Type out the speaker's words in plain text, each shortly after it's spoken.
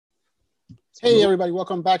Hey everybody,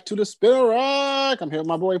 welcome back to the Spinner Rack. I'm here with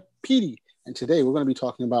my boy Petey, and today we're going to be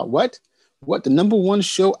talking about what the number one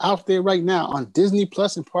show out there right now on Disney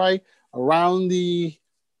Plus and probably around the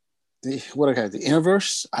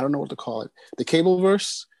Interverse. I don't know what to call it, the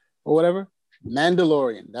Cableverse or whatever.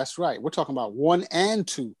 Mandalorian. That's right. We're talking about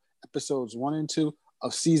episodes 1 and 2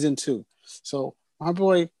 of season 2. So my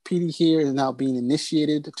boy Petey here is now being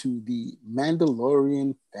initiated to the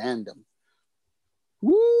Mandalorian fandom.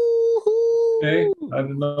 Woo-hoo! Hey, I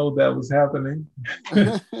didn't know that was happening.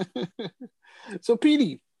 So,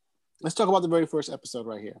 Petey, let's talk about the very first episode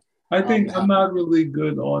right here. I think I'm not really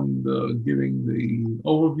good on giving the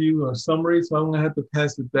overview or summary, so I'm going to have to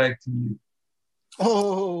pass it back to you.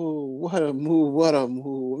 Oh, what a move. What a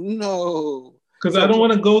move. No. Because I don't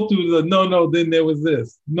want to go through the no, then there was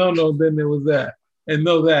this. No, then there was that. And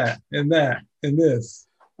no, that, and this.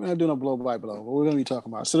 We're not doing a blow by blow. What we're going to be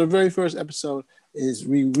talking about. So, the very first episode is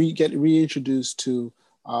we get reintroduced to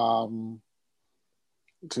our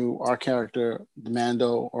character,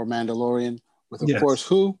 Mando or Mandalorian, with of course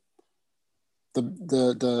who? The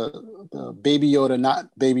Baby Yoda, not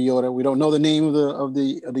Baby Yoda. We don't know the name of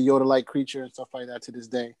the Yoda-like creature and stuff like that to this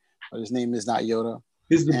day, but his name is not Yoda.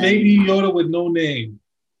 It's the Baby Yoda with no name.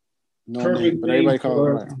 No name, but everybody calls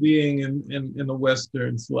it right. Being in a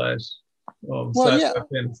Western slash sci-fi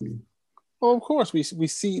fantasy. Well, of course, we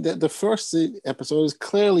see that the first episode is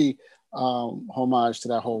clearly homage to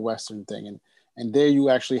that whole Western thing, and there you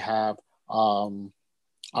actually have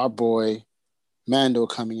our boy Mando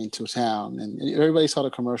coming into town, and everybody saw the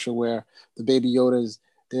commercial where the Baby Yoda's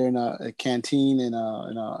they're in a canteen in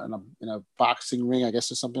a boxing ring, I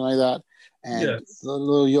guess, or something like that, and the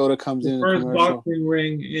little Yoda comes in. First boxing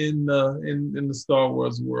ring in the Star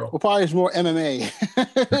Wars world. Well, probably it's more MMA,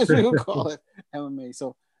 as we'll call it, MMA.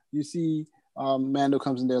 So you see, Mando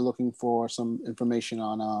comes in there looking for some information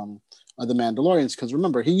on the Mandalorians, because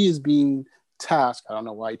remember, he is being tasked. I don't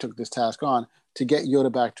know why he took this task on to get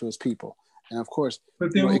Yoda back to his people, and of course,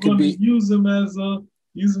 but they were going to use him as a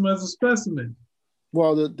specimen.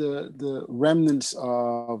 Well, the remnants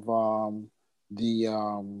of the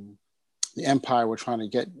Empire were trying to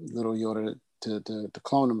get little Yoda to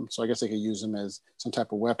clone him, so I guess they could use him as some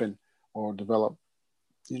type of weapon or develop,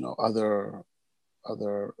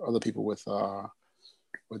 other people with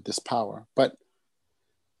this power. But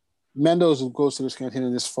Mando goes to this canteen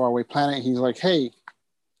in this faraway planet. He's like, "Hey,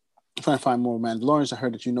 I'm trying to find more Mandalorians. I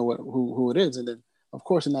heard that you know who it is." And then, of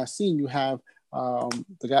course, in that scene, you have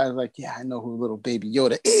the guy's like, "Yeah, I know who little Baby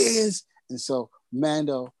Yoda is." And so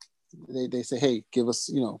Mando, they say, "Hey, give us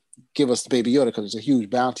the Baby Yoda, because it's a huge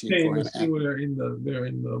bounty for him." They're in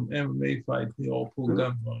the MMA fight. They all pull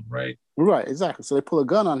guns on him, right? Right, exactly. So they pull a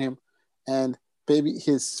gun on him, and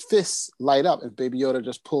his fists light up, and Baby Yoda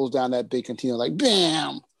just pulls down that big container like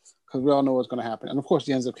bam, because we all know what's going to happen. And of course,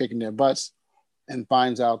 he ends up kicking their butts and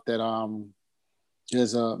finds out that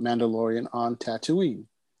there's a Mandalorian on Tatooine.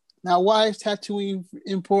 Now, why is Tatooine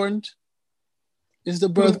important? It's the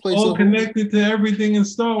birthplace. It's all connected to everything in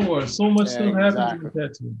Star Wars. So much stuff happens in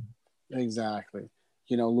Tatooine. Exactly.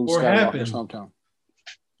 Luke Skywalker's hometown.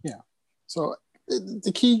 Yeah. So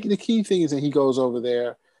the key thing is that he goes over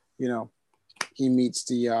there. He meets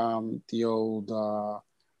the old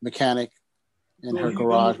mechanic in her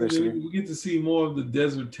garage. Basically, we get to see more of the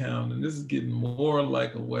desert town, and this is getting more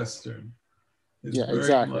like a Western. It's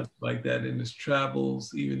very much like that in his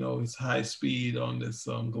travels, even though it's high speed on this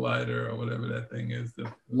glider or whatever that thing is.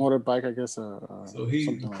 The motorbike, I guess. So he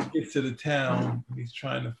gets to the town. He's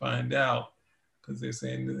trying to find out, because they're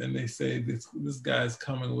saying, and they say this guy's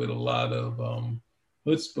coming with a lot of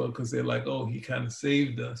chutzpah, because they're like, "Oh, he kind of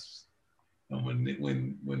saved us." And when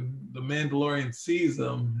the Mandalorian sees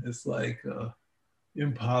him, it's like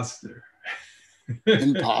imposter.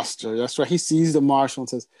 Imposter. That's right. He sees the marshal and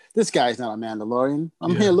says, "This guy's not a Mandalorian.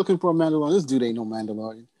 I'm here looking for a Mandalorian. This dude ain't no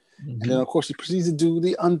Mandalorian." Mm-hmm. And then, of course, he proceeds to do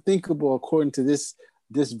the unthinkable according to this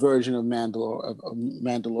version of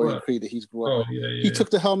Mandalorian creed that he's grew up. He took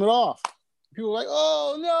the helmet off. People were like,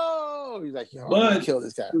 "Oh no!" He's like, "Yo, I'm gonna kill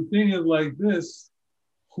this guy." The thing is like this: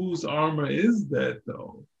 whose armor is that,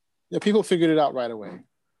 though? Yeah, people figured it out right away.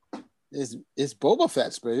 It's Boba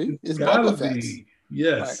Fett's, baby. It's Boba Fett's.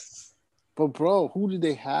 Yes. Right. But bro, who did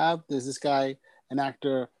they have? There's this guy, an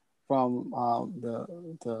actor from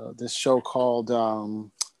this show called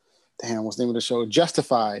what's the name of the show?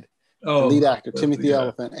 Justified. The lead actor, Timothy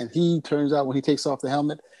Elephant, and he turns out when he takes off the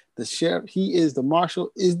helmet, the sheriff, he is the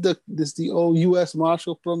marshal, is the old U.S.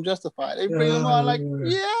 Marshal from Justified. They bring him on like,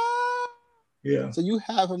 yeah. So you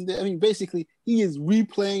have him there. I mean, basically, he is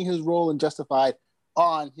replaying his role in Justified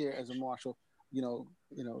on here as a marshal.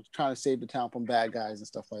 Trying to save the town from bad guys and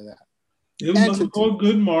stuff like that. It was And looking to for a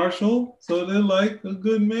good marshal, so they're like a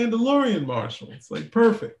good Mandalorian marshal. It's like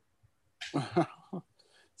perfect.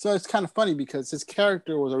 so it's kind of funny because his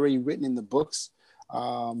character was already written in the books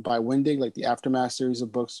by Wendig, like the Aftermath series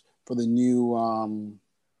of books for the new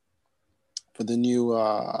what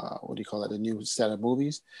do you call it, the new set of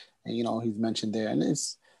movies, and he's mentioned there, and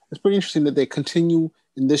it's pretty interesting that they continue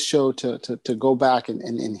in this show to go back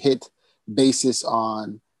and hit basis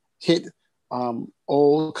on hit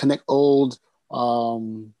old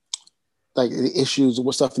like the issues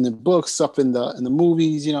with stuff in the books, stuff in the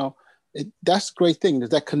movies. That's a great thing. There's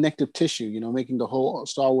that connective tissue, making the whole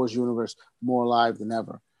Star Wars universe more alive than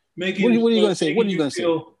ever. What are you going to say? What are you going to say?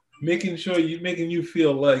 Making you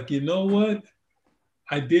feel like, you know what?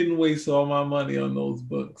 I didn't waste all my money on those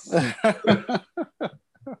books.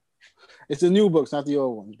 It's the new books, not the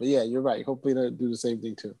old ones. But yeah, you're right. Hopefully they'll do the same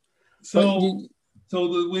thing too. So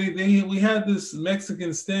we had this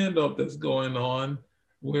Mexican standoff that's going on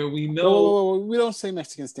where we know we don't say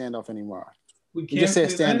Mexican standoff anymore. We just say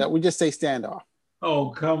standoff. That? We just say standoff.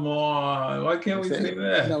 Oh, come on. Why can't we say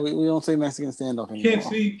that? No, we don't say Mexican standoff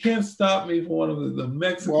anymore. You can't stop me from one of the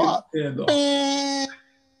Mexican standoff.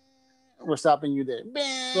 We're stopping you there.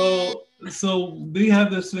 So they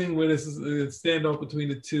have this thing where this is a standoff between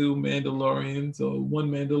the two Mandalorians, or one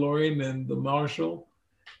Mandalorian and the Marshal.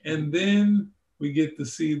 And then we get to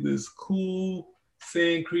see this cool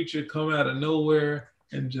sand creature come out of nowhere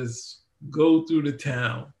and just go through the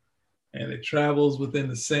town. And it travels within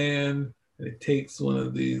the sand, and it takes one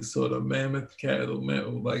of these sort of mammoth cattle,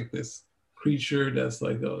 like this creature that's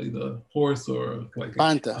like either a horse or like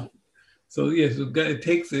Panta. So yes,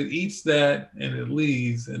 it eats that, and it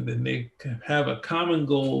leaves, and then they have a common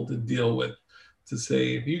goal to deal with, to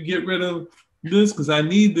say, if you get rid of this, because I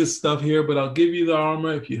need this stuff here, but I'll give you the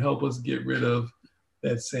armor if you help us get rid of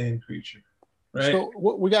that sand creature. Right. So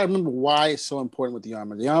we got to remember why it's so important with the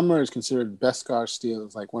armor. The armor is considered Beskar steel.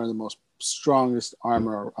 It's like one of the most strongest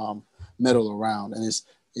armor metal around, and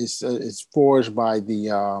it's forged by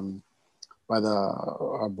our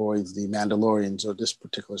boys, the Mandalorians, or this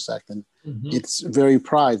particular sect, and it's very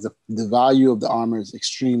prized. The value of the armor is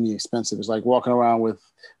extremely expensive. It's like walking around with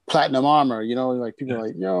platinum armor. Like people are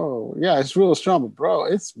like, yo, yeah, it's real strong, but bro,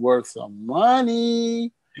 it's worth some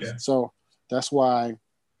money. Yeah. So that's why,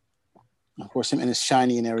 of course, and it's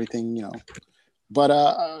shiny and everything, But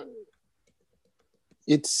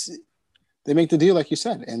they make the deal like you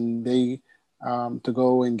said, and they to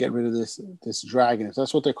go and get rid of this dragon.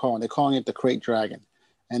 That's what they're calling. They're calling it the Crate Dragon,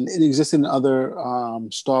 and it existed in other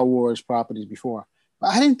Star Wars properties before.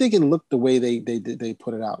 But I didn't think it looked the way they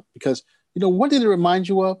put it out, because what did it remind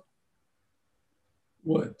you of?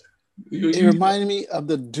 What? It reminded me of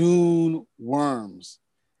the Dune worms.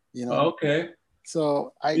 Okay.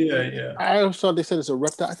 So I always thought they said it's a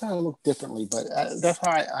reptile. I thought it looked differently, but that's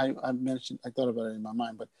how I mentioned. I thought about it in my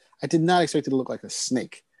mind, but I did not expect it to look like a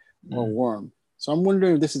snake or worm. So I'm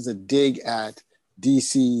wondering if this is a dig at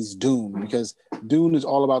DC's Dune, because Dune is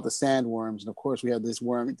all about the sandworms, and of course we have this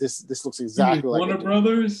worm. This looks exactly like Warner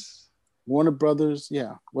Brothers. Warner Brothers,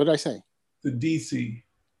 yeah. What did I say? The DC.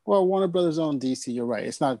 Well, Warner Brothers own DC. You're right.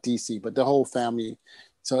 It's not DC, but the whole family.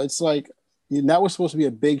 So it's like, that was supposed to be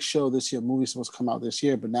a big show this year. Movie's supposed to come out this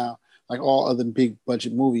year, but now, like all other big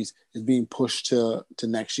budget movies, is being pushed to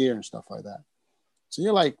next year and stuff like that. So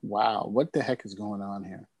you're like, wow, what the heck is going on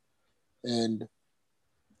here?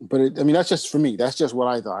 But that's just for me. That's just what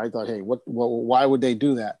I thought. I thought, hey, why would they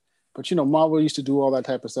do that? But Marvel used to do all that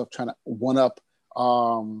type of stuff, trying to one up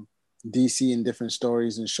DC in different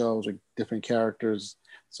stories and shows with different characters.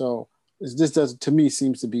 So this does, to me,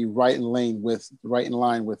 seems to be right in line with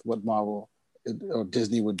what Marvel or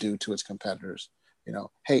Disney would do to its competitors.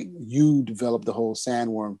 Hey, you developed the whole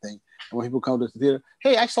sandworm thing, and when people come to the theater,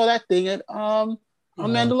 hey, I saw that thing at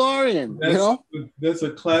Mandalorian. That's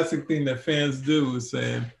a classic thing that fans do, is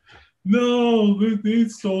saying, no, they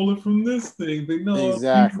stole it from this thing. They know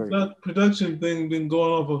exactly. That production thing been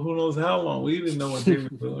going on for who knows how long. We didn't know what they were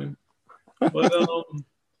doing. But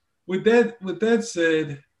with that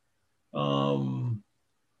said,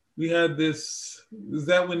 we had this. Is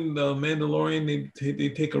that when the Mandalorian they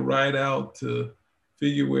take a ride out to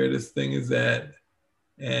figure where this thing is at,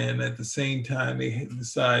 and at the same time they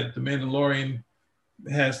decide the Mandalorian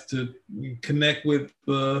has to connect with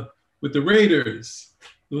the Raiders.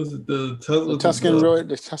 Was it the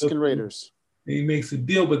Tusken Raiders? He makes a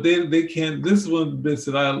deal, but they can't. This is one of the bits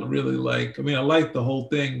that I really like. I mean, I like the whole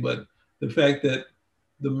thing, but the fact that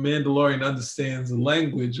the Mandalorian understands the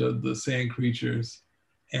language of the sand creatures,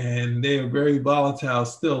 and they are very volatile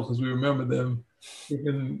still, because we remember them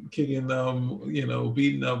kicking, beating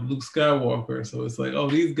up Luke Skywalker. So it's like, oh,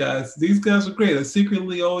 these guys are great. I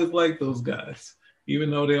secretly always liked those guys, even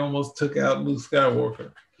though they almost took out Luke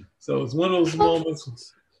Skywalker. So it's one of those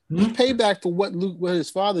moments. Payback for what his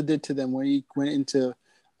father did to them when he went into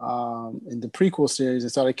in the prequel series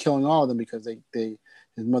and started killing all of them because his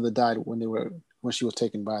mother died when she was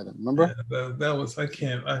taken by them. Remember? Yeah, that was I've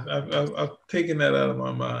taken that out of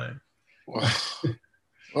my mind.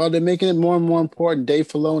 Well, they're making it more and more important. Dave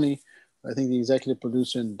Filoni, I think the executive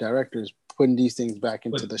producer and director, is putting these things back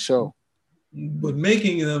into the show. But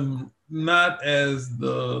making them not as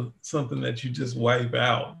something that you just wipe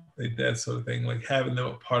out, like that sort of thing, like having them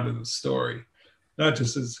a part of the story, not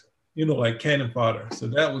just as, like cannon fodder. So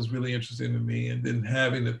that was really interesting to me. And then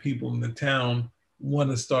having the people in the town want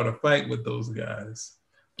to start a fight with those guys.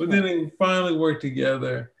 But then they finally work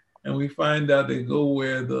together, and we find out they go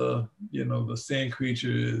where the sand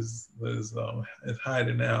creature is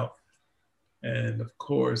hiding out. And of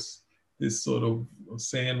course, this sort of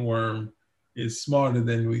sandworm is smarter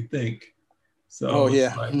than we think. So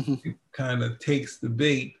it kind of takes the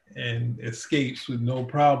bait and escapes with no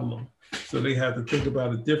problem. So they have to think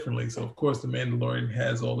about it differently. So of course, the Mandalorian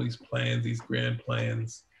has all these plans, these grand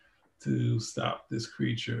plans to stop this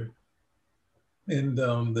creature. And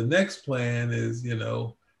the next plan is,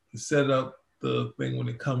 to set up the thing when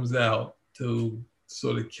it comes out to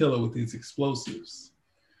sort of kill it with these explosives.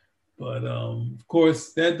 But of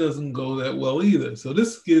course, that doesn't go that well either. So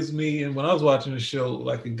this gives me, and when I was watching the show,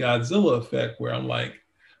 like a Godzilla effect, where I'm like,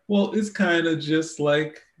 well, it's kind of just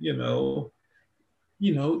like,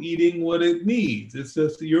 eating what it needs. It's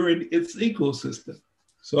just you're in its ecosystem.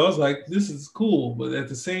 So I was like, this is cool. But at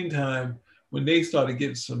the same time, when they started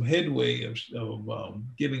getting some headway of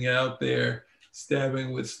getting out there,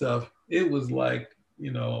 stabbing with stuff, it was like,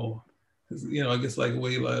 I guess like the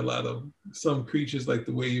way like a lot of some creatures, like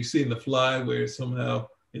the way you see in The Fly, where somehow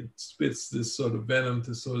it spits this sort of venom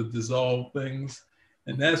to sort of dissolve things.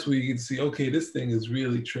 And that's where you can see, okay, this thing is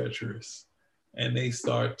really treacherous. And they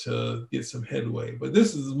start to get some headway. But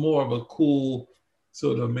this is more of a cool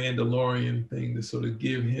sort of Mandalorian thing to sort of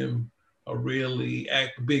give him a really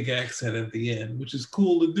big accent at the end, which is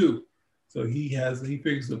cool to do. So he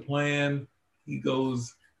figures the plan. He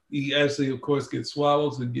actually, of course, gets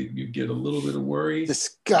swallowed, so you get a little bit of worry.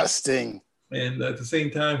 Disgusting. And at the same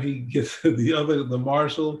time, he gets the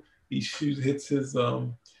marshal. He hits his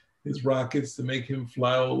rockets to make him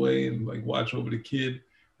fly away and like watch over the kid.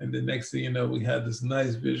 And the next thing you know, we had this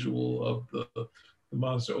nice visual of the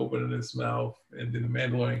monster opening its mouth, and then the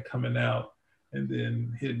Mandalorian coming out and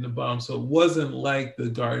then hitting the bomb. So it wasn't like the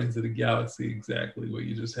Guardians of the Galaxy exactly, where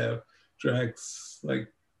you just have Drax like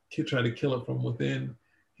try to kill it from within.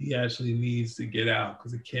 He actually needs to get out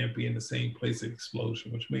because it can't be in the same place of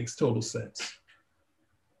explosion, which makes total sense.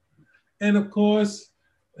 And of course,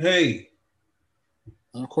 hey.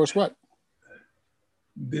 And of course, what?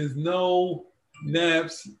 There's no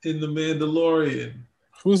naps in the Mandalorian.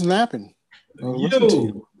 Who's napping?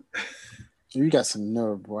 You. You got some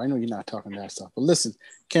nerve, boy. I know you're not talking that stuff. But listen,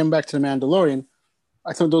 came back to the Mandalorian.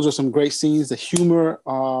 I thought those are some great scenes. The humor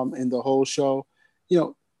in the whole show.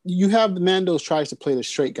 You have the Mandos tries to play the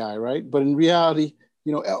straight guy, right? But in reality,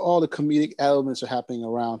 all the comedic elements are happening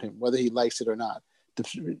around him, whether he likes it or not.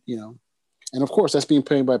 And of course, that's being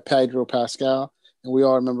played by Pedro Pascal, and we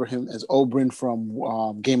all remember him as Oberyn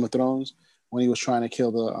from Game of Thrones when he was trying to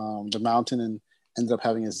kill the Mountain and ended up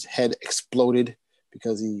having his head exploded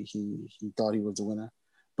because he thought he was the winner.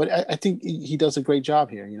 But I think he does a great job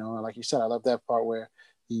here. Like you said, I love that part where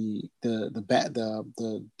the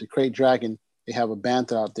Krayt dragon. They have a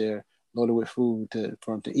bantha out there loaded with food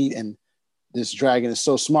for him to eat, and this dragon is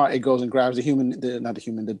so smart it goes and grabs the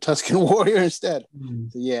Tusken warrior instead.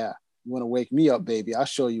 So yeah, you want to wake me up, baby? I'll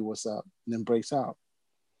show you what's up, and then breaks out.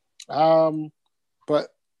 But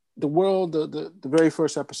the world, the very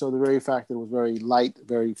first episode, the very fact that it was very light,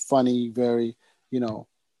 very funny, very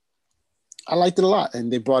I liked it a lot,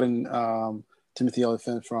 and they brought in Timothy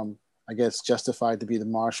Olyphant from, I guess, Justified to be the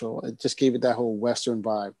marshal. It just gave it that whole Western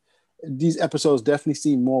vibe. These episodes definitely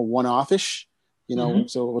seem more one-off-ish,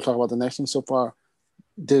 so we'll talk about the next one. So far,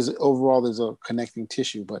 there's a connecting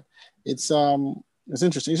tissue, but it's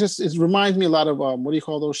interesting. It reminds me a lot of, what do you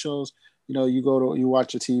call those shows? You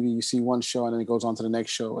watch a TV, you see one show and then it goes on to the next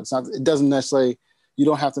show. You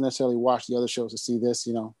don't have to necessarily watch the other shows to see this,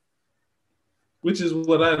 Which is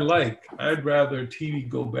what I like. I'd rather TV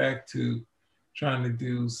go back to trying to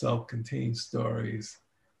do self-contained stories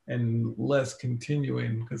and less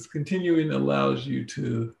continuing, because continuing allows you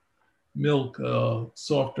to milk a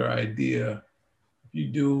softer idea you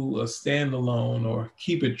do a standalone or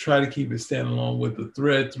try to keep it standalone with the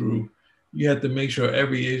thread through, you have to make sure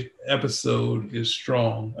every episode is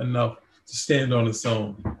strong enough to stand on its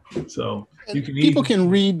own. So you can People easily. can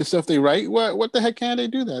read the stuff they write. What the heck can they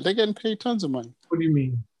do that? They're getting paid tons of money. What do you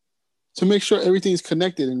mean? To make sure everything's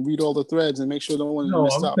connected and read all the threads and make sure no one is No,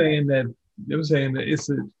 messed I'm up. saying that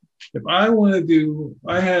if I want to do,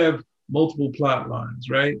 I have multiple plot lines,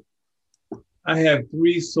 right? I have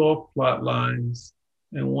 3 soft plot lines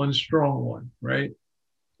and 1 strong one, right?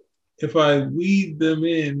 If I weave them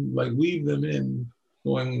in,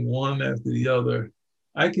 going one after the other,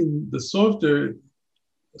 the softer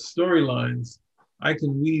storylines, I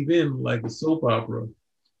can weave in like a soap opera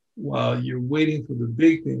while you're waiting for the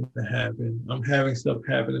big thing to happen. I'm having stuff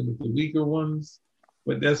happening with the weaker ones.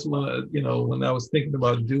 But that's when, when I was thinking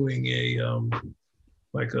about doing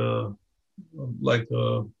like a, like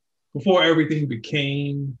a, before everything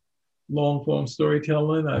became long form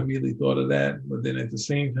storytelling, I immediately thought of that. But then at the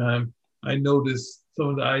same time, I noticed some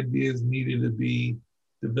of the ideas needed to be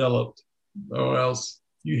developed, or else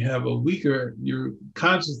you're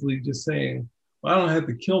consciously just saying, well, I don't have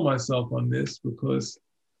to kill myself on this because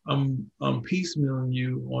I'm piecemealing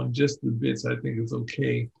you on just the bits I think is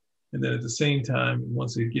okay. And then at the same time,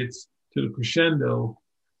 once it gets to the crescendo,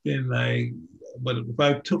 but if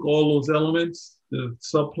I took all those elements, the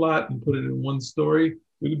subplot, and put it in one story,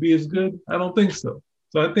 would it be as good? I don't think so.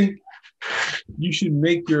 So I think you should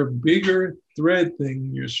make your bigger thread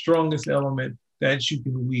thing your strongest element that you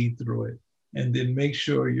can weave through it. And then make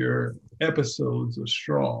sure your episodes are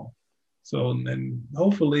strong. So then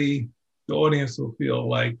hopefully the audience will feel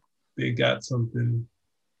like they got something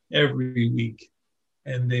every week.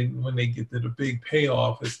 And then when they get to the big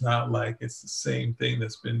payoff, it's not like it's the same thing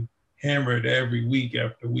that's been hammered every week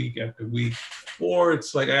after week after week. Or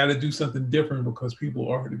it's like I got to do something different because people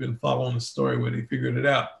already been following the story where they figured it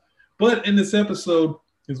out. But in this episode,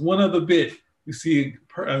 there's one other bit. You see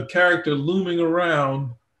a character looming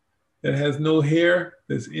around that has no hair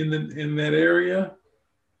that's in that area.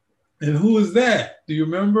 And who is that? Do you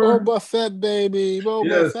remember? Boba Fett, baby.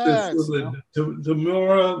 Boba Fett. Yes, was it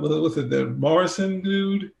Tamura? Was it the Morrison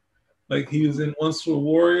dude? Like he was in Once Were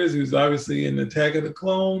Warriors. He was obviously in Attack of the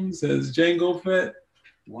Clones as Jango Fett.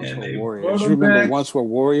 Once Were Warriors. You remember Once Were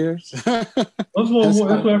Warriors? Once Were Warriors.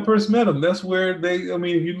 That's where I first met him. That's where they. I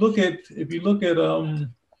mean, if you look at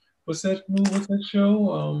what's that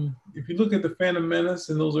show? If you look at the Phantom Menace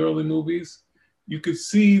in those early movies, you could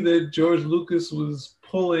see that George Lucas was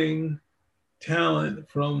pulling talent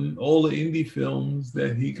from all the indie films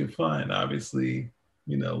that he could find. Obviously,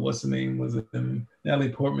 what's the name was in Natalie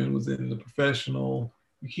Portman was in The Professional.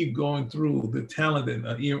 You keep going through the talent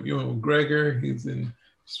that Ewan McGregor. He's in.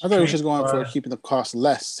 I thought he was just going for keeping the cost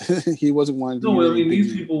less. He wasn't wanting to. No, I mean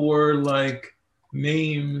these people were like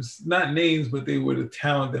names, not names, but they were the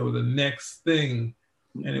talent that were the next thing,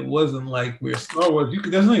 and it wasn't like where Star Wars.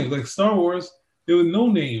 That's the thing. Like Star Wars, there were no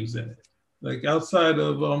names in it. Like outside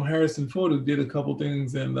of Harrison Ford, who did a couple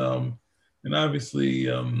things, and obviously,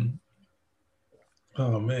 oh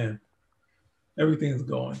man, everything's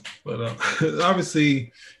going. But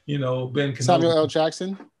obviously, Ben Kenobi. Samuel L.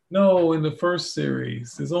 Jackson. No, in the first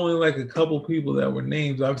series, there's only like a couple people that were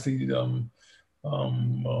names. Obviously,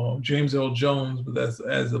 James Earl Jones, but that's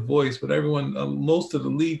as a voice. But everyone, most of the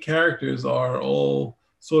lead characters are all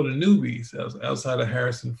sort of newbies outside of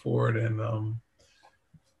Harrison Ford and.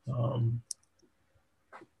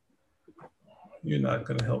 You're not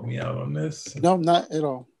going to help me out on this. No, not at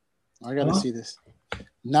all. I got to see this.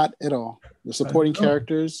 Not at all. The supporting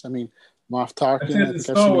characters. I mean, Moff Tarkin. I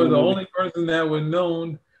said Star Wars. The only person that was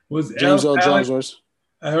known was James Earl Jones.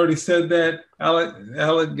 I already said that.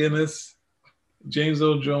 Alec Guinness, James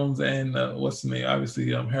Earl Jones, and what's the name?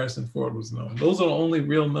 Obviously, Harrison Ford was known. Those are the only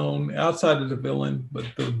real known outside of the villain, but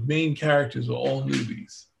the main characters were all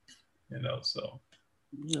newbies. So.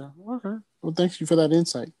 Yeah. Okay. Well, thank you for that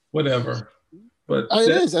insight. Whatever. But it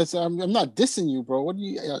is. I'm not dissing you, bro. What do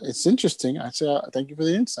you? It's interesting. I say thank you for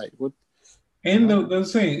the insight. What? And the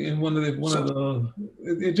saying in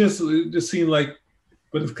it just seemed like,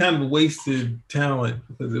 but it's kind of wasted talent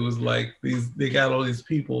because it was like they got all these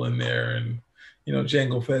people in there, and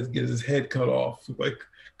Jango Fett gets his head cut off. Like,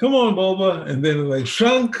 come on, Boba, and then like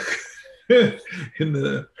shrunk. In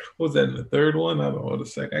the in the third one? I don't know, the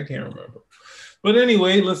second. I can't remember. But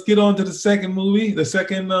anyway, let's get on to the second movie, the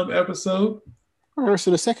second episode. All right,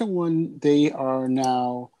 so the second one, they are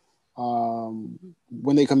now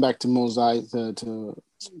when they come back to Mos Eisley to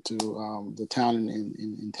the town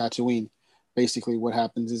in Tatooine. Basically, what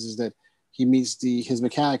happens is that he meets his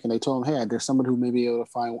mechanic, and they told him, "Hey, there's someone who may be able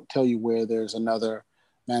to tell you where there's another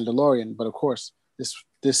Mandalorian." But of course,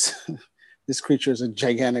 this this creature is a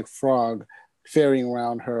gigantic frog ferrying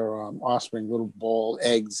around her offspring, little ball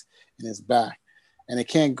eggs in his back, and it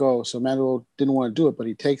can't go. So Mandalore didn't want to do it, but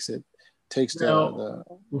he takes it. Takes now,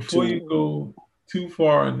 before you go too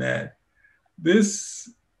far on that, this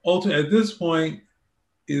at this point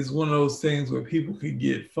is one of those things where people could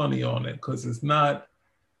get funny on it because it's not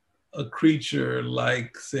a creature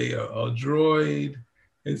like, say, a droid.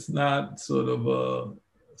 It's not sort of a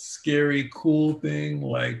scary, cool thing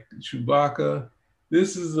like Chewbacca.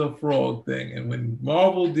 This is a frog thing. And when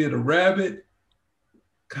Marvel did a rabbit,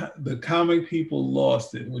 the comic people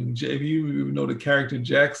lost it. If you know the character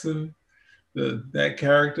Jackson, that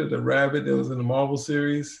character, the rabbit that was in the Marvel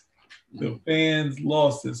series, the fans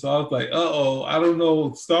lost it. So I was like, I don't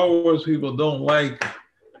know. Star Wars people don't like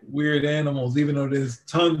weird animals, even though there's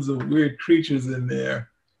tons of weird creatures in there.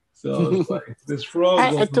 So it's like this frog.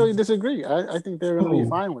 I totally disagree. I think they're going to be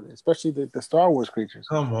fine with it, especially the Star Wars creatures.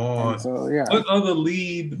 Come on. And so yeah. What other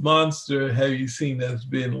lead monster have you seen that's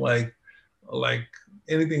been like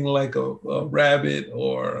anything like a rabbit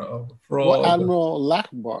or a frog? Well, Admiral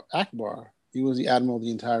Akbar. He was the admiral of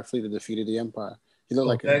the entire fleet that defeated the Empire. He looked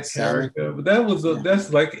like that character, but that was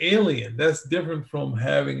that's like Alien. That's different from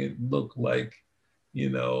having it look like,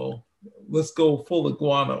 let's go full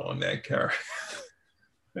iguana on that character.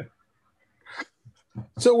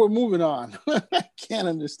 So we're moving on. I can't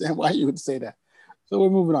understand why you would say that. So we're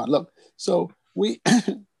moving on. Look, so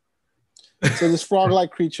this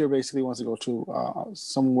frog-like creature basically wants to go to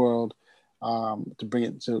some world to bring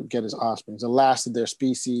it to get his offspring. It's the last of their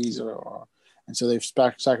species, and so they've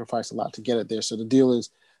sacrificed a lot to get it there. So the deal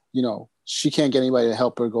is, she can't get anybody to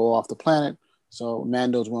help her go off the planet. So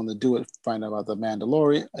Mando's willing to do it, find out about the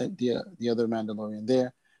Mandalorian, the other Mandalorian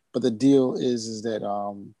there. But the deal is that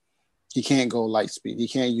he can't go light speed. He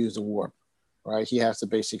can't use the warp, right? He has to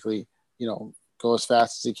basically, go as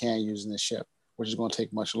fast as he can using the ship, which is going to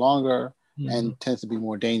take much longer and tends to be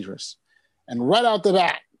more dangerous. And right out the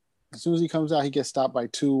bat, as soon as he comes out, he gets stopped by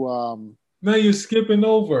two. Now you're skipping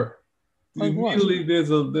over. Immediately, there's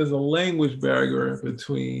a language barrier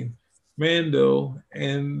between Mando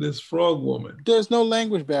and this frog woman. There's no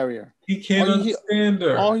language barrier. He can't understand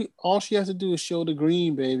her. All she has to do is show the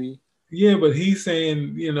green, baby. Yeah, but he's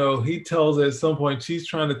saying, he tells her at some point she's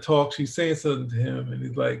trying to talk. She's saying something to him, and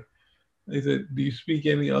he said, "Do you speak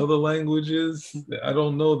any other languages?" I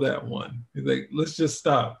don't know that one. He's like, "Let's just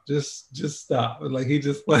stop. Just stop." Like he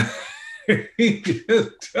just like. He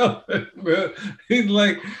just tell it, he's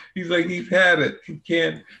like he's had it. He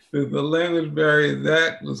can't. The language barrier,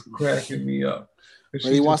 that was cracking me up. But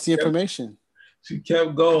he wants the information. She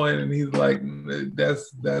kept going, and he's like,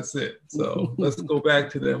 "That's it." So let's go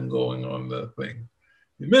back to them going on the thing.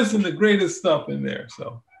 You're missing the greatest stuff in there.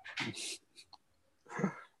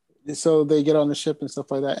 So they get on the ship and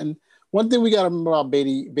stuff like that. And one thing we got to remember about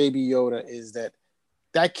baby Yoda is that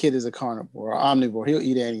kid is a carnivore, or omnivore. He'll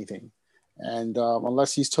eat anything. And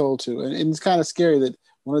unless he's told to, and it's kind of scary that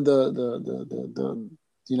one of the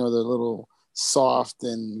little soft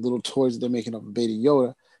and little toys that they're making of Baby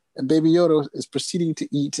Yoda, and Baby Yoda is proceeding to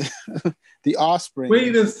eat the offspring.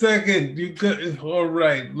 Wait a second, all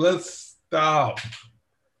right, let's stop.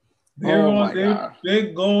 They're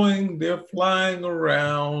flying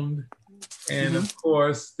around, and of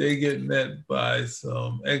course they get met by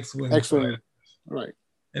some X-Wing fighters. Right.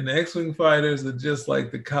 And the X-Wing fighters are just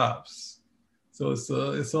like the cops. So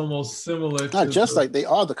it's almost similar. Like they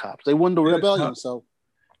are the cops. They won the rebellion. So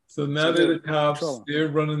now they're the cops. They're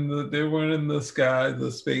running the sky,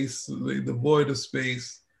 the space, the void of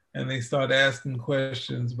space, and they start asking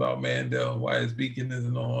questions about Mando, why his beacon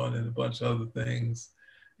isn't on, and a bunch of other things.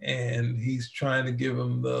 And he's trying to give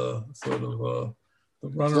him the sort of the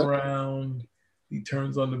runaround. He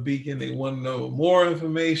turns on the beacon. They want to know more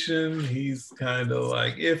information. He's kind of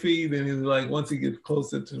like iffy. Then he's like, once he gets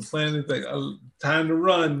closer to the planet, he's like, time to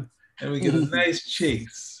run. And we get a nice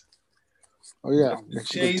chase. Oh, yeah.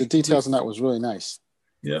 The details on that was really nice.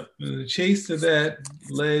 Yep. And the chase to that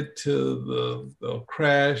led to the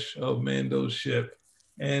crash of Mando's ship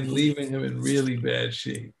and leaving him in really bad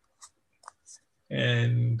shape.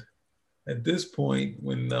 And at this point,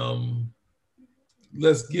 when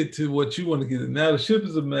let's get to what you want to get to. Now the ship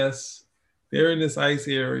is a mess. They're in this ice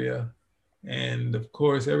area. And of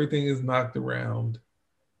course, everything is knocked around.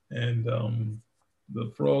 And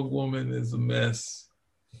the frog woman is a mess.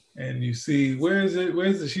 And you see, where is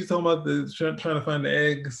it? She's talking about trying to find the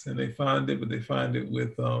eggs, and they find it, but they find it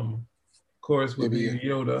with, of course, with Baby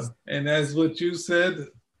Yoda. And that's what you said.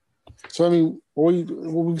 So, I mean,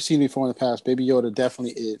 what we've seen before in the past, Baby Yoda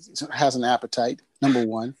definitely has an appetite, number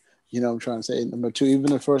one. You know what I'm trying to say? Number two, even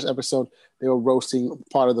the first episode, they were roasting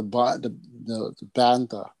part of the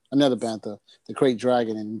bantha, another bantha, the great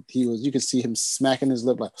dragon, and you could see him smacking his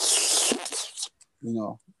lip like, you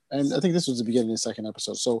know. And I think this was the beginning of the second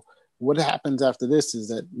episode. So what happens after this is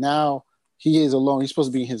that now he is alone. He's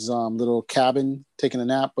supposed to be in his little cabin taking a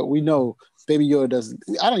nap, but we know Baby Yoda doesn't.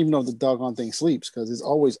 I don't even know if the doggone thing sleeps because it's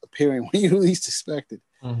always appearing when you least expect it.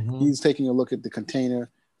 Mm-hmm. He's taking a look at the container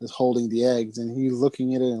that's holding the eggs, and he's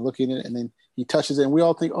looking at it and looking at it, and then he touches it, and we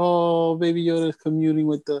all think, oh, Baby Yoda is communing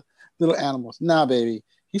with the little animals. Nah, baby.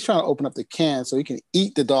 He's trying to open up the can so he can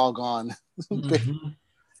eat the doggone. Mm-hmm.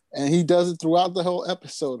 And he does it throughout the whole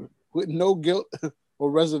episode with no guilt or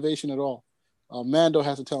reservation at all. Mando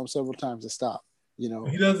has to tell him several times to stop. You know,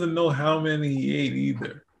 he doesn't know how many he ate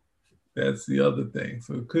either. That's the other thing.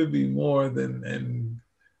 So it could be more than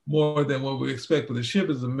what we expect. But the ship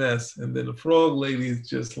is a mess, and then the frog lady is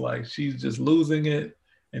just like she's just losing it,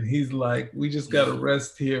 and he's like, "We just got to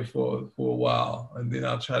rest here for a while, and then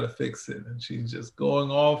I'll try to fix it." And she's just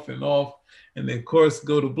going off, and they of course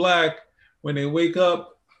go to black when they wake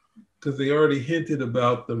up because they already hinted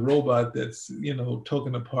about the robot that's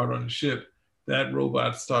taken apart on the ship. That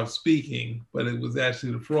robot starts speaking, but it was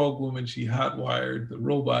actually the frog woman. She hotwired the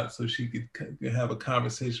robot so she could have a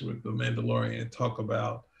conversation with the Mandalorian and talk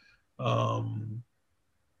about, some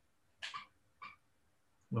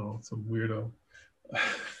weirdo.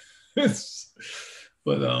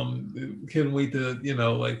 But can't wait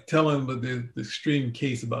to tell him the extreme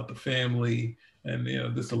case about the family and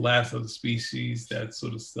this is the last of the species, that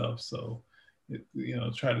sort of stuff. So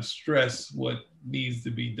try to stress what needs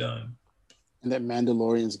to be done. And that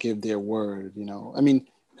Mandalorians give their word,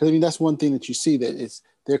 because that's one thing that you see, that it's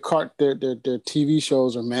their TV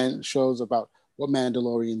shows or shows about what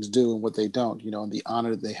Mandalorians do and what they don't, and the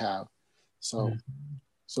honor that they have. So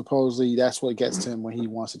supposedly that's what gets to him when he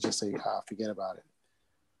wants to just say, forget about it.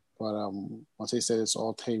 But once they said it's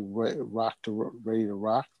all ready to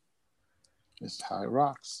rock, it's how it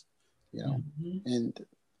rocks, And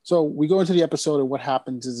so we go into the episode, and what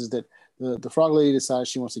happens is that the frog lady decides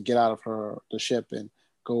she wants to get out of the ship and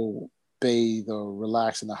go bathe or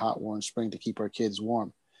relax in the hot, warm spring to keep her kids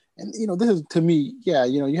warm. And, this is, to me, you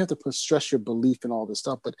have to stress your belief in all this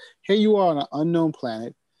stuff. But here you are on an unknown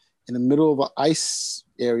planet in the middle of an ice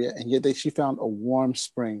area, and yet she found a warm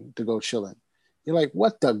spring to go chill in. You're like,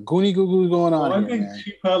 what the goony goo goo going on here, man? I think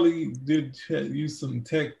she probably did use some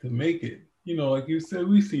tech to make it. Like you said,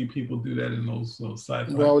 we see people do that in those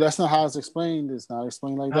sci-fi. Well, that's not how it's explained. It's not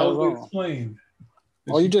explained like that at all. How is it explained?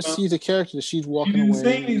 All you just see the character that she's walking away. She didn't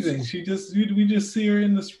say anything. We just see her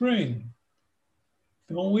in the spring,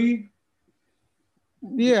 don't we?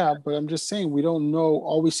 Yeah, but I'm just saying we don't know.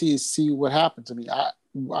 All we see what happens. I mean,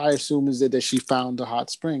 I assume is that she found the hot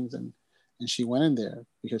springs and she went in there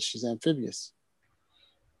because she's amphibious.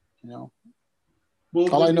 Well,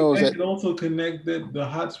 all I know is that can also connect that the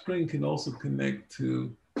hot spring can also connect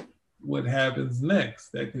to what happens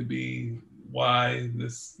next. That could be why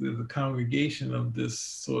there's a congregation of this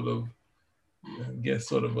sort of, I guess,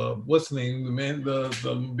 sort of a what's the name?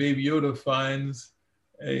 The Baby Yoda finds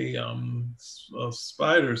a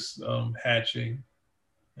spider hatching,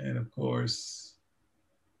 and of course,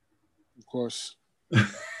 your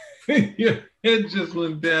head just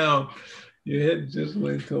went down. Your head just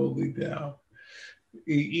went totally down.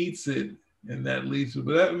 He eats it, and that leads to.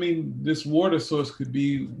 But this water source could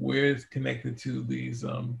be where it's connected to these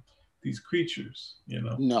creatures.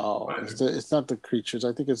 No, it's not the creatures.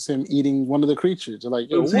 I think it's him eating one of the creatures. They're like,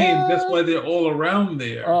 I'm saying that's why they're all around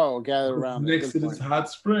there. Oh, gathered around next to this hot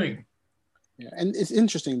spring. Yeah, and it's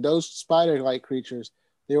interesting. Those spider-like creatures,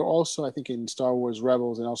 they were also, I think, in Star Wars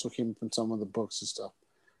Rebels, and also came from some of the books and stuff.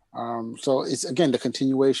 So it's again the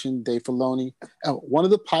continuation. Dave Filoni, one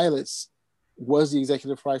of the pilots, was the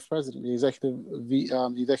executive vice president, the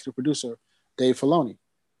executive producer, Dave Filoni.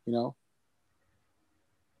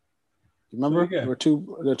 Remember, there are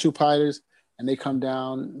two pilots, and they come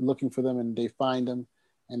down looking for them, and they find them,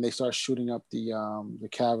 and they start shooting up the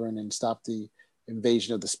cavern and stop the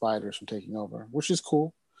invasion of the spiders from taking over, which is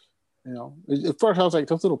cool. At first I was like,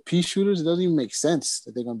 those little pea shooters, it doesn't even make sense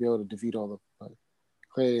that they're going to be able to defeat all the. But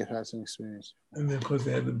clearly, they've had some experience. And then, of course,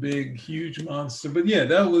 they had the big, huge monster. But yeah,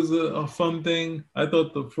 that was a fun thing. I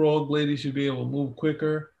thought the frog lady should be able to move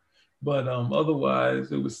quicker. But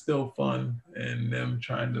otherwise, it was still fun. And them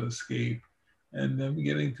trying to escape. And them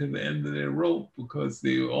getting to the end of their rope because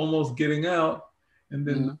they were almost getting out. And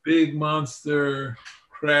then the big monster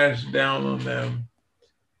crashed down on them.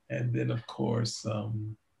 And then, of course,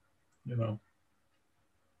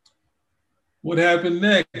 what happened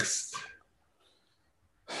next?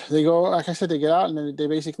 they go, like I said, they get out and then they're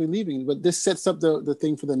basically leaving. But this sets up the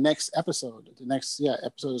thing for the next episode. The next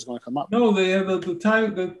episode is going to come up. No, they have the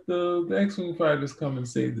time that the X-Wing fighters come and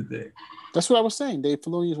save the day. That's what I was saying. Dave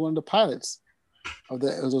Filoni is one of the pilots of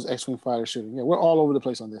those X-Wing fighters shooting. Yeah, we're all over the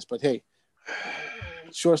place on this. But hey,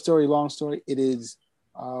 short story, long story, it is.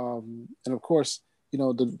 And of course,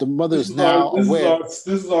 the mother is now aware. This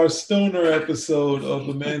is our stoner episode of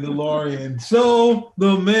The Mandalorian. So,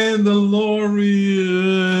 The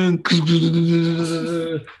Mandalorian.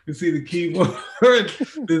 You see the keyboard.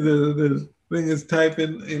 the thing is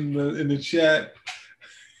typing in the chat.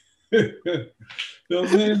 The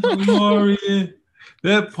Mandalorian.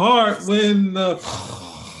 That part when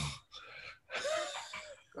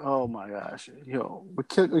oh my gosh,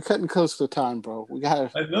 we're cutting close to the time, bro. We gotta.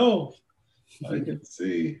 I know. I can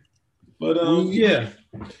see, but yeah.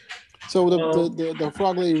 So the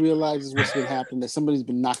frog lady realizes what's been happening. That somebody's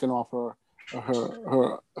been knocking off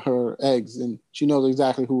her eggs, and she knows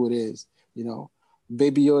exactly who it is.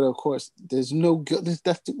 Baby Yoda. Of course, there's no guilt.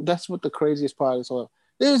 That's what the craziest part is.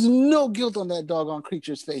 There's no guilt on that doggone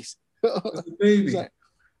creature's face. Baby.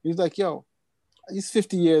 He's like, yo, he's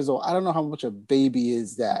 50 years old. I don't know how much a baby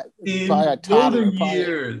is that. In probably a toddler. Yoda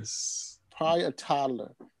years. Probably a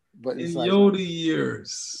toddler. But it's in Yoda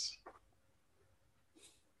years.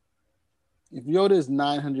 If Yoda is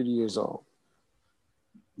 900 years old,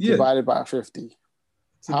 divided by 50,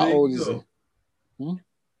 so how old is he?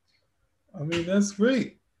 I mean, that's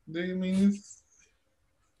great. It's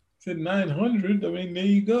at 900. I mean, there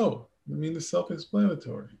you go. I mean, it's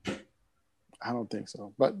self-explanatory. I don't think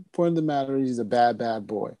so. But point of the matter is he's a bad, bad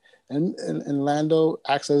boy. And Lando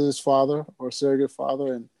acts as his father or surrogate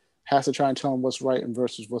father and has to try and tell him what's right and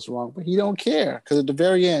versus what's wrong. But he don't care because at the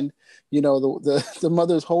very end, the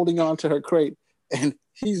mother's holding on to her crate and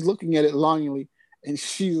he's looking at it longingly and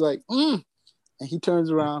she's like, And he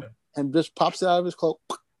turns around and just pops it out of his cloak,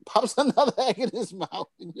 pops another egg in his mouth.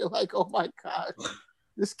 And you're like, oh my God,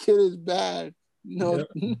 this kid is bad. No,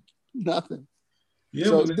 nothing. Yeah,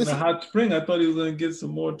 so but in the hot spring, I thought he was going to get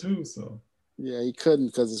some more too. So yeah, he couldn't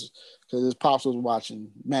because his pops was watching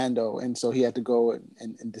Mando, and so he had to go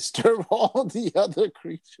and disturb all the other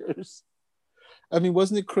creatures. I mean,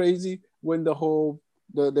 wasn't it crazy when they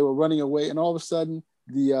were running away, and all of a sudden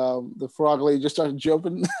the frog lady just started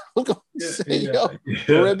jumping? Ribbit.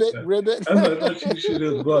 I thought you should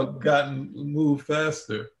have moved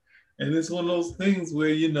faster. And it's one of those things where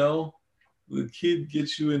the kid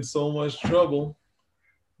gets you in so much trouble.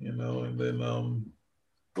 And then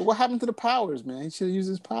But what happened to the powers, man? He should have used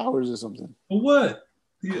his powers or something. For what?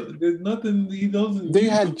 There's nothing he doesn't. They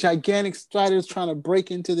had gigantic spiders trying to break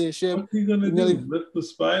into their ship. What's he gonna do? Lift the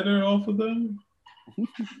spider off of them?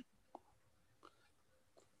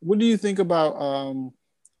 What do you think about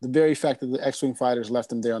the very fact that the X-Wing fighters left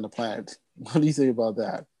them there on the planet? What do you think about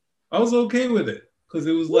that? I was okay with it. Because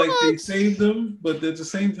it was like they saved them, but at the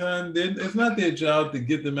same time, it's not their job to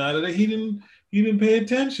get them out of there. He didn't pay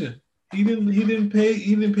attention. He didn't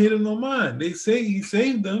pay them no mind. They say he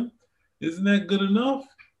saved them. Isn't that good enough?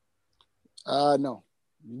 No.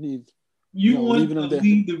 You want the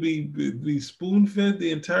lead to be spoon fed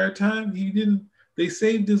the entire time? He didn't. They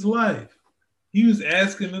saved his life. He was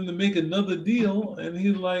asking them to make another deal, and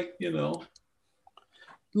he's like,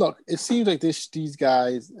 Look, it seems like these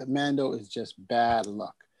guys, Mando is just bad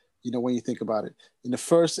luck. When you think about it. In the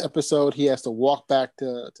first episode, he has to walk back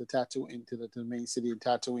to Tatooine, to the main city of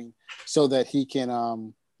Tatooine, so that he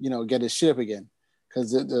can, get his ship again,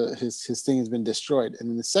 because his thing has been destroyed. And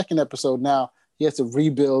in the second episode, now he has to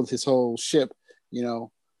rebuild his whole ship, in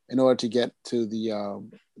order to get to the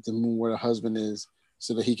moon where the husband is,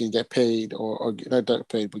 so that he can get paid or not get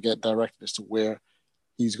paid, but get directed as to where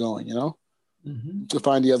he's going. To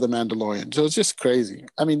find the other Mandalorian. So it's just crazy.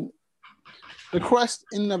 I mean, the quest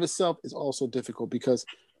in and of itself is also difficult because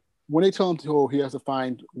when they tell him he has to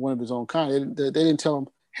find one of his own kind, they didn't tell him,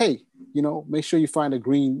 hey, make sure you find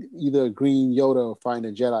either a green Yoda or find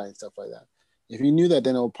a Jedi and stuff like that. If he knew that,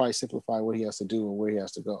 then it would probably simplify what he has to do and where he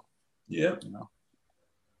has to go. Yeah.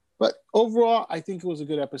 But overall, I think it was a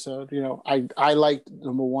good episode. I liked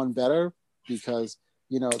number one better because,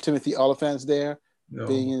 Timothy Olyphant's there.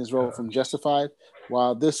 Being in his role from Justified,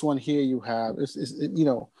 while this one here you have, Baby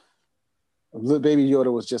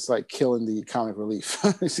Yoda was just like killing the comic relief,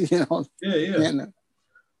 Yeah. And,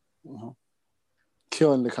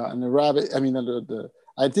 killing the rabbit. I mean, I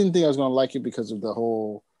didn't think I was going to like it because of the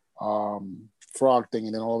whole frog thing,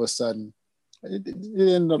 and then all of a sudden, it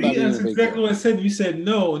ended up. That's exactly what I said. You said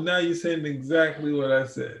no, and now you're saying exactly what I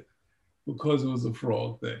said because it was a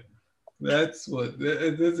frog thing. That's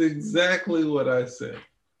exactly what I said.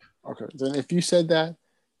 Okay, then if you said that,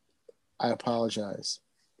 I apologize.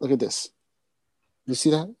 Look at this. You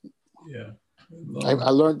see that? Yeah.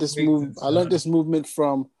 I learned this move. I learned this movement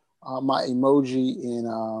from my emoji in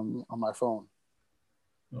on my phone.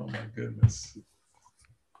 Oh my goodness.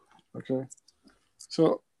 Okay.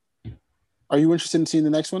 So, are you interested in seeing the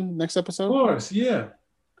next episode? Of course, yeah.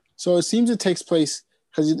 So it seems it takes place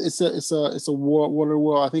because it's a water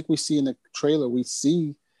world. I think we see in the trailer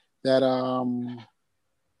that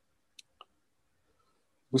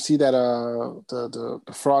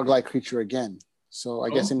the frog-like creature again. So I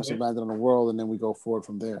guess he must have landed on the world, and then we go forward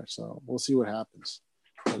from there. So we'll see what happens.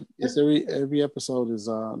 But it's every episode is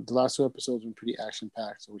the last 2 episodes have been pretty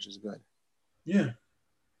action-packed, which is good. Yeah.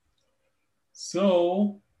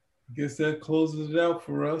 So I guess that closes it out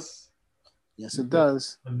for us. Yes, it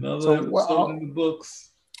does. Another episode in the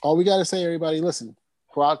books. All we got to say, everybody, listen,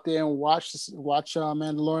 go out there and watch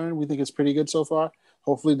Mandalorian. We think it's pretty good so far.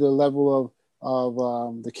 Hopefully the level of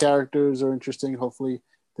the characters are interesting. Hopefully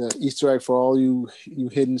the Easter egg for all you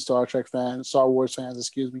hidden Star Wars fans,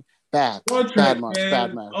 excuse me. Bad Mars.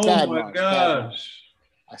 Oh my gosh.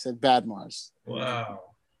 I said Bad Mars.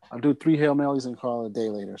 Wow. I'll do 3 Hail Marys and call it a day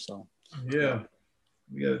later. So yeah.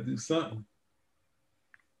 We gotta do something.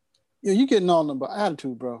 Yeah, you getting all number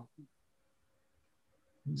attitude, bro.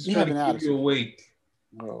 You have an attitude. You awake,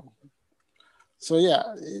 bro. So yeah,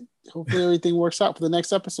 hopefully everything works out for the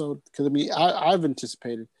next episode. Because I mean, I've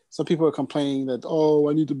anticipated. Some people are complaining that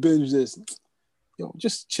I need to binge this. Yo,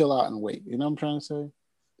 just chill out and wait. You know what I'm trying to say?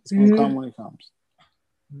 It's gonna come when it comes.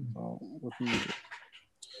 So what can you do?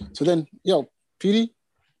 So then, PD,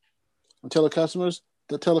 tell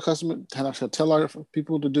our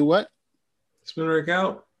people to do what? Spin Rick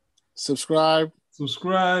out. Subscribe,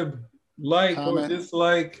 like comment, or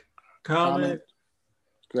dislike, comment.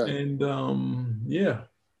 Good. And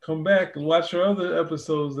come back and watch our other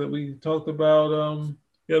episodes that we talked about.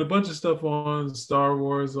 We got a bunch of stuff on Star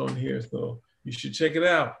Wars on here, so you should check it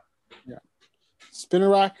out. Yeah. Spinner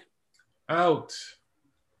Rock out.